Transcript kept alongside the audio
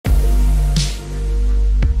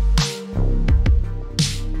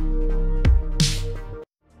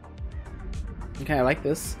Okay, I like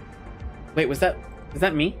this. Wait, is that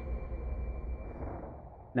me?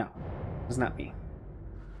 No, it's not me.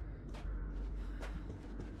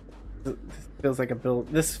 This feels like a build.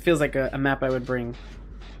 This feels like a map I would bring.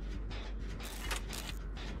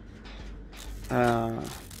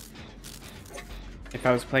 If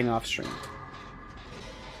I was playing off stream.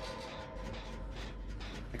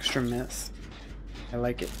 Extra mist. I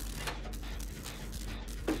like it.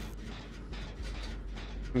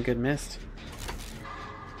 Some good mist.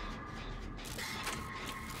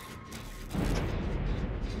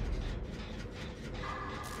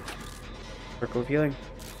 Circle of healing.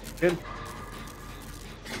 Good.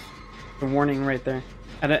 A warning right there.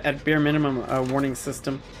 At bare minimum, a warning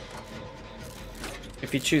system.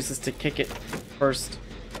 If he chooses to kick it first.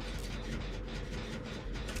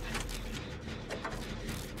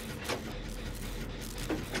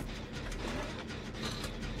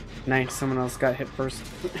 Nice, someone else got hit first.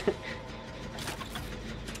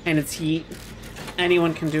 And it's heat.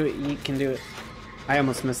 Anyone can do it, Yeet can do it. I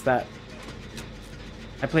almost missed that.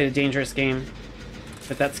 I played a dangerous game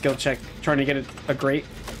with that skill check, trying to get a great.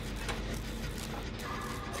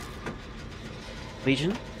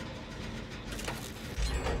 Legion?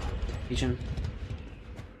 Legion.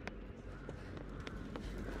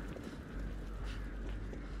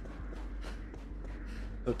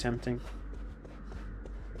 So tempting.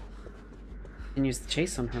 And use the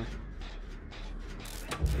chase on her.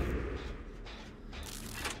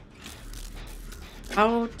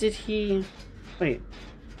 How did he... Wait.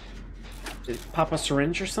 Did it pop a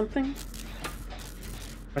syringe or something?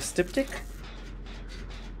 A styptic?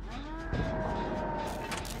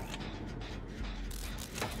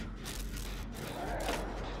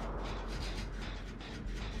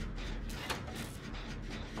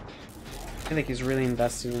 I feel like he's really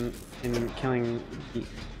invested in killing the...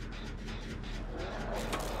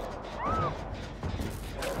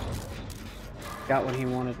 Got what he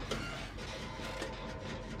wanted.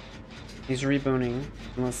 He's rebooning,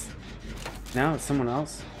 unless... No, it's someone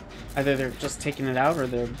else. Either they're just taking it out or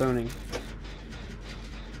they're booning.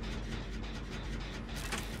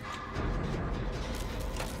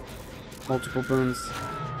 Multiple boons.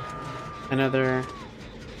 Another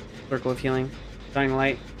circle of healing. Dying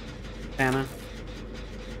light. Anna.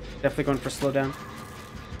 Definitely going for slowdown.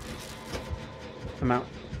 I'm out.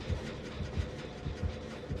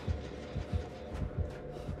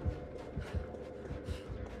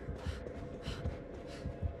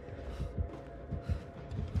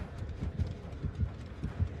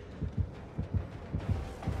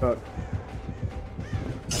 But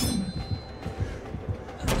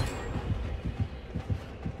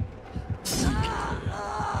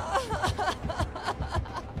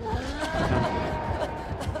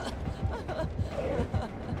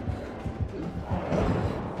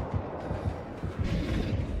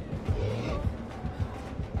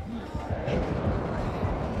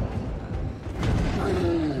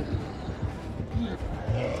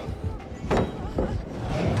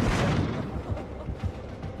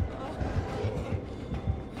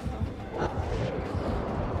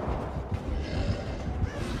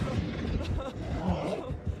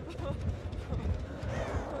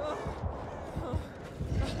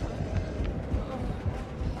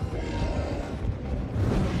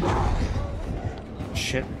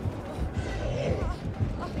shit.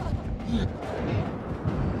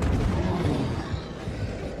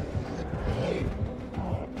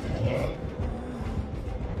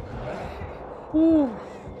 Ooh.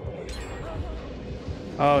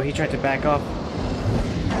 Oh, he tried to back off.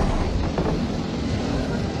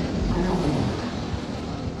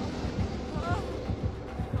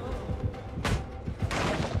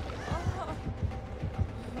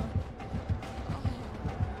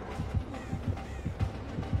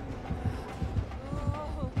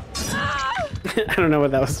 I don't know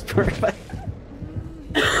what that was for, but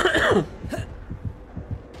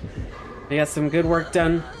we got some good work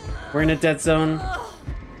done. We're in a dead zone.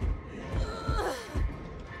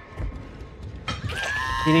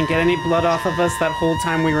 He didn't get any blood off of us that whole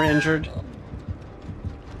time we were injured.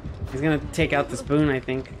 He's gonna take out this boon, I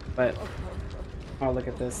think, but... Oh, look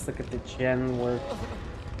at this. Look at the gen work.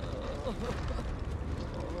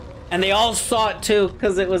 And they all saw it too,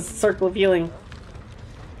 because it was Circle of Healing.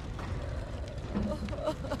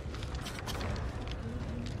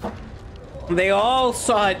 They all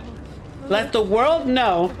saw it. Let the world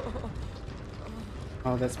know.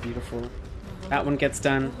 Oh, that's beautiful. That one gets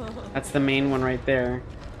done. That's the main one right there.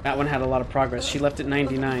 That one had a lot of progress. She left at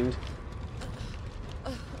 99.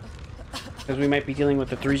 Because we might be dealing with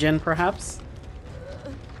the 3-gen, perhaps?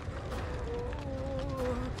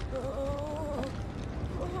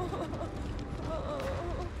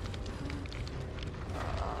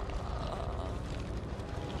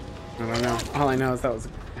 All I know is that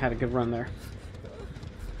had a good run there.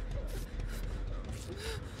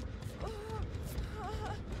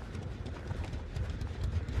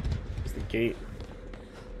 There's the gate.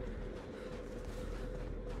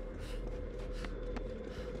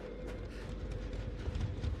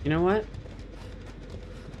 You know what?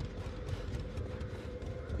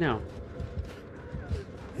 No.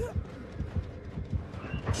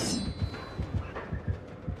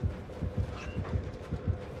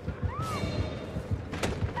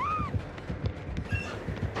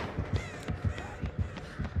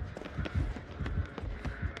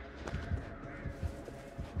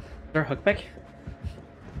 Is there a hook back?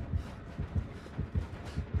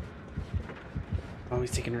 Oh,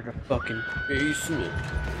 he's taking her to fucking basement.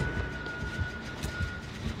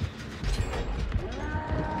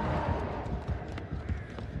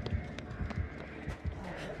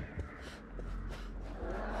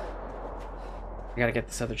 I gotta get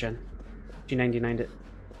this other gen. G99'd it.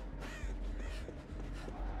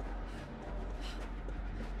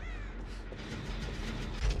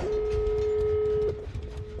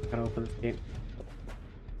 Gotta open this gate.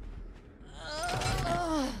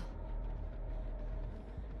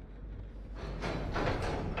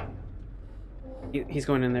 He's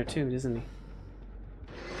going in there too, isn't he?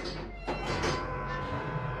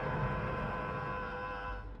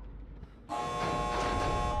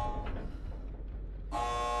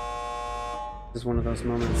 This is one of those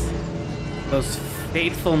moments. Those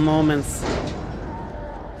fateful moments.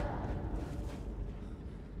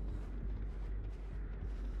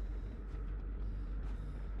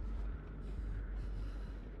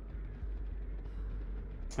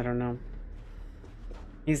 I don't know.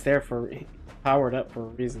 He's there for... powered up for a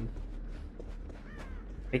reason.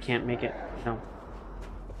 They can't make it. No.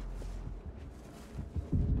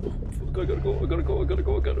 I gotta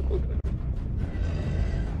go.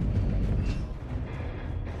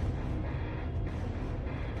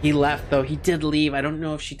 He left though. He did leave. I don't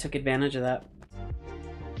know if she took advantage of that.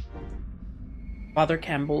 Father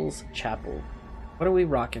Campbell's Chapel. What are we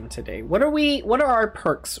rocking today? What are our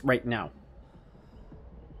perks right now?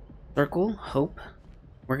 Circle, hope.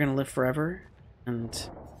 We're gonna live forever. And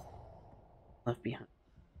left behind.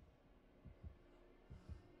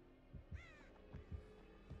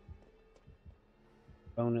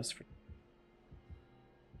 Bonus for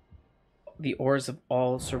the ores of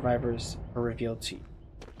all survivors are revealed to you.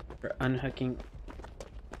 For unhooking.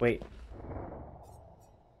 Wait.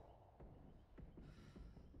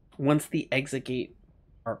 Once the exit gate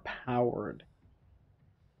are powered,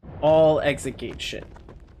 all exit gate shit.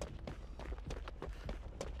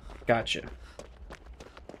 Gotcha.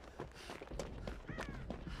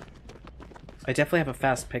 I definitely have a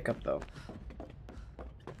fast pickup though.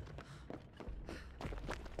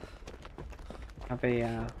 I have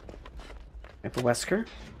a Wesker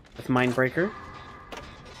with Mindbreaker.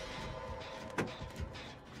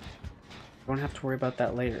 Don't have to worry about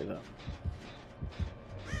that later though.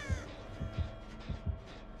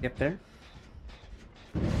 Get there.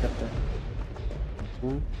 Up there.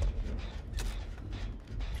 Cool.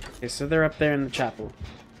 Okay, so they're up there in the chapel.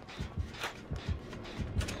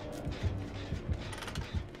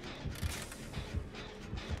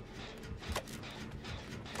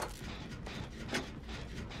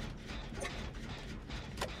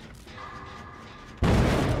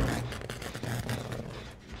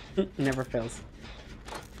 Never fails.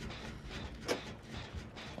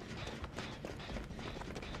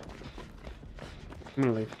 I'm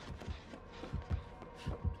gonna leave.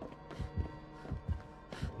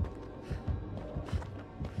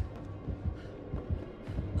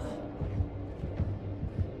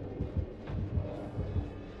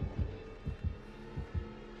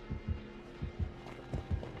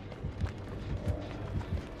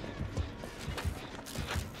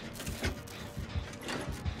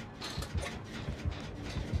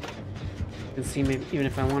 Can see maybe even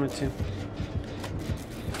if I wanted to.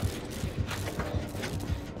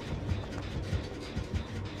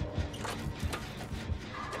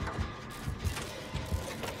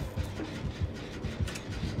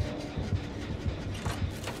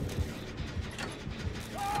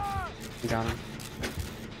 Got him.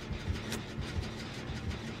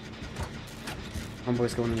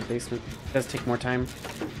 Homeboy's going in the basement. It does take more time.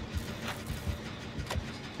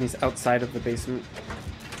 He's outside of the basement.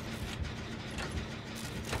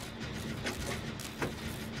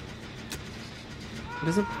 What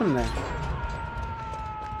does it put him there?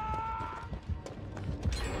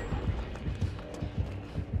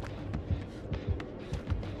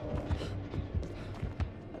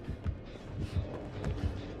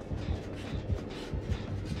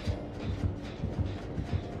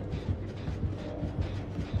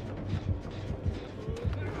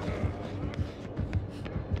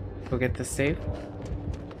 Go get this safe.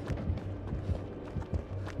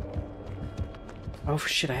 Oh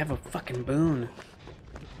shit, I have a fucking boon.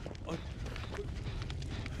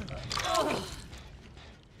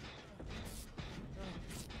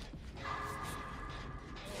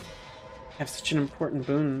 I have such an important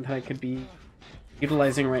boon that I could be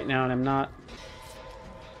utilizing right now, and I'm not.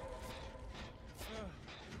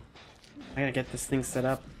 I gotta get this thing set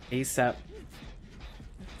up ASAP.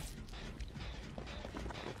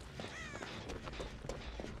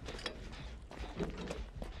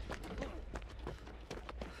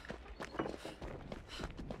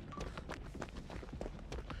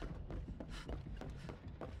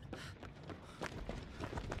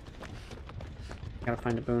 Gotta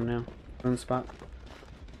find a boon now. Boon spot.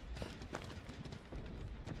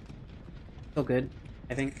 Still good,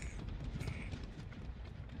 I think.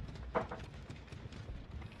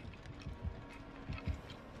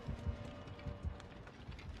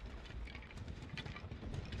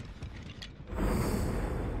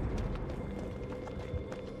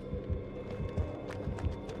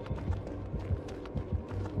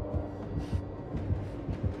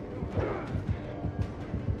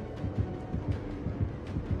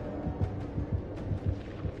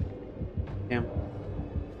 Damn.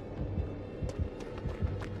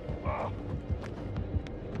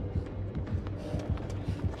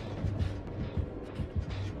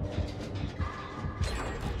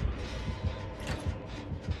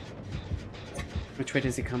 Which way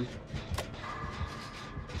does he come?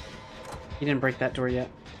 He didn't break that door yet.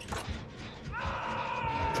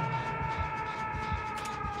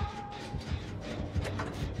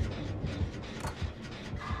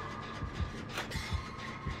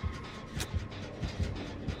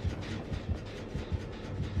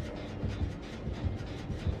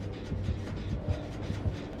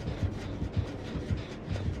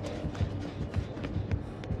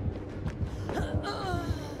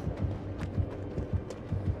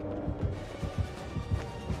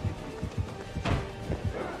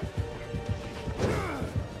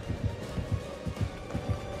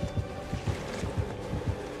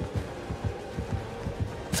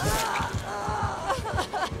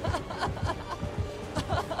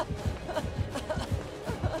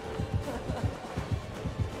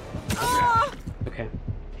 Okay.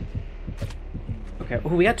 Okay.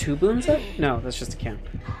 Oh, we got 2 boons up? No, that's just a camp.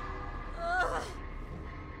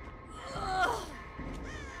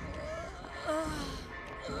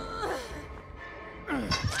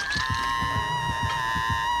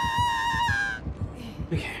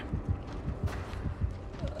 Okay.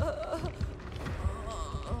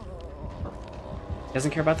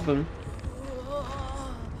 Doesn't care about the boon.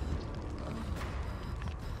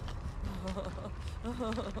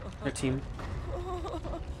 Our team.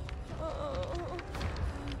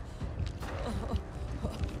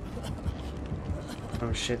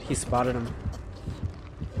 Oh shit, he spotted him.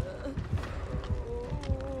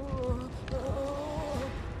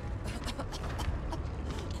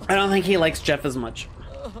 I don't think he likes Jeff as much.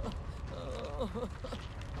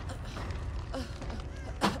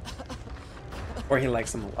 Or he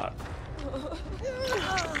likes him a lot.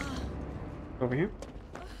 Over here.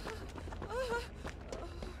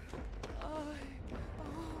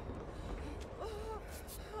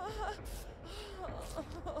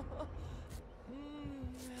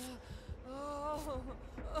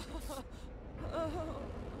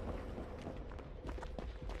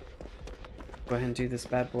 Go ahead and do this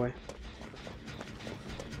bad boy.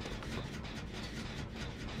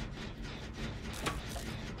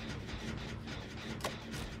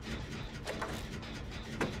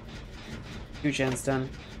 Two gens done.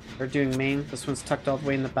 They're doing main. This one's tucked all the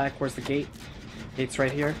way in the back. Where's the gate? Gate's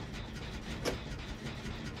right here.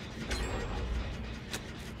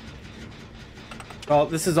 Oh,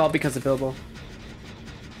 this is all because of Bilbo.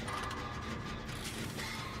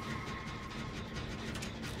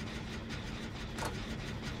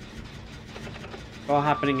 All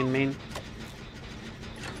happening in main.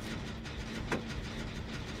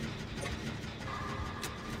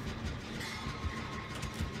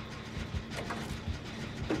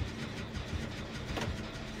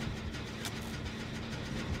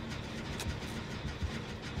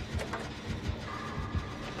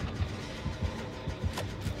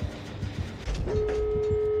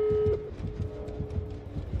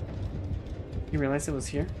 You realize it was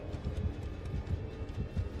here?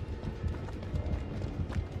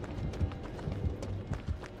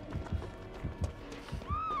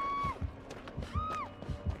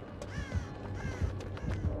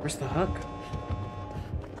 Where's the hook?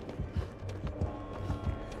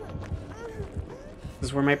 This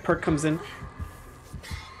is where my perk comes in.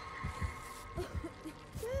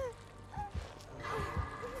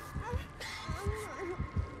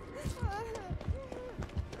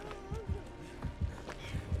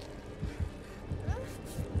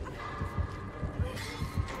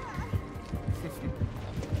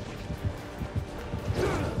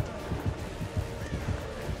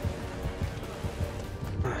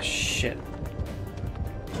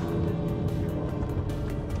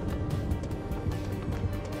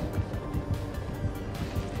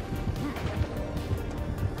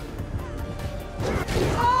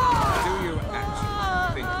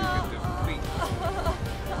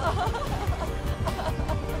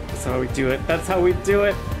 we do it. That's how we do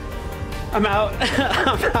it. I'm out.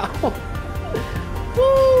 I'm out.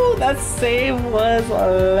 Woo! That save was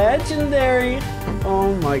legendary.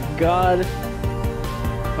 Oh my god.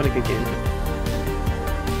 What a good game.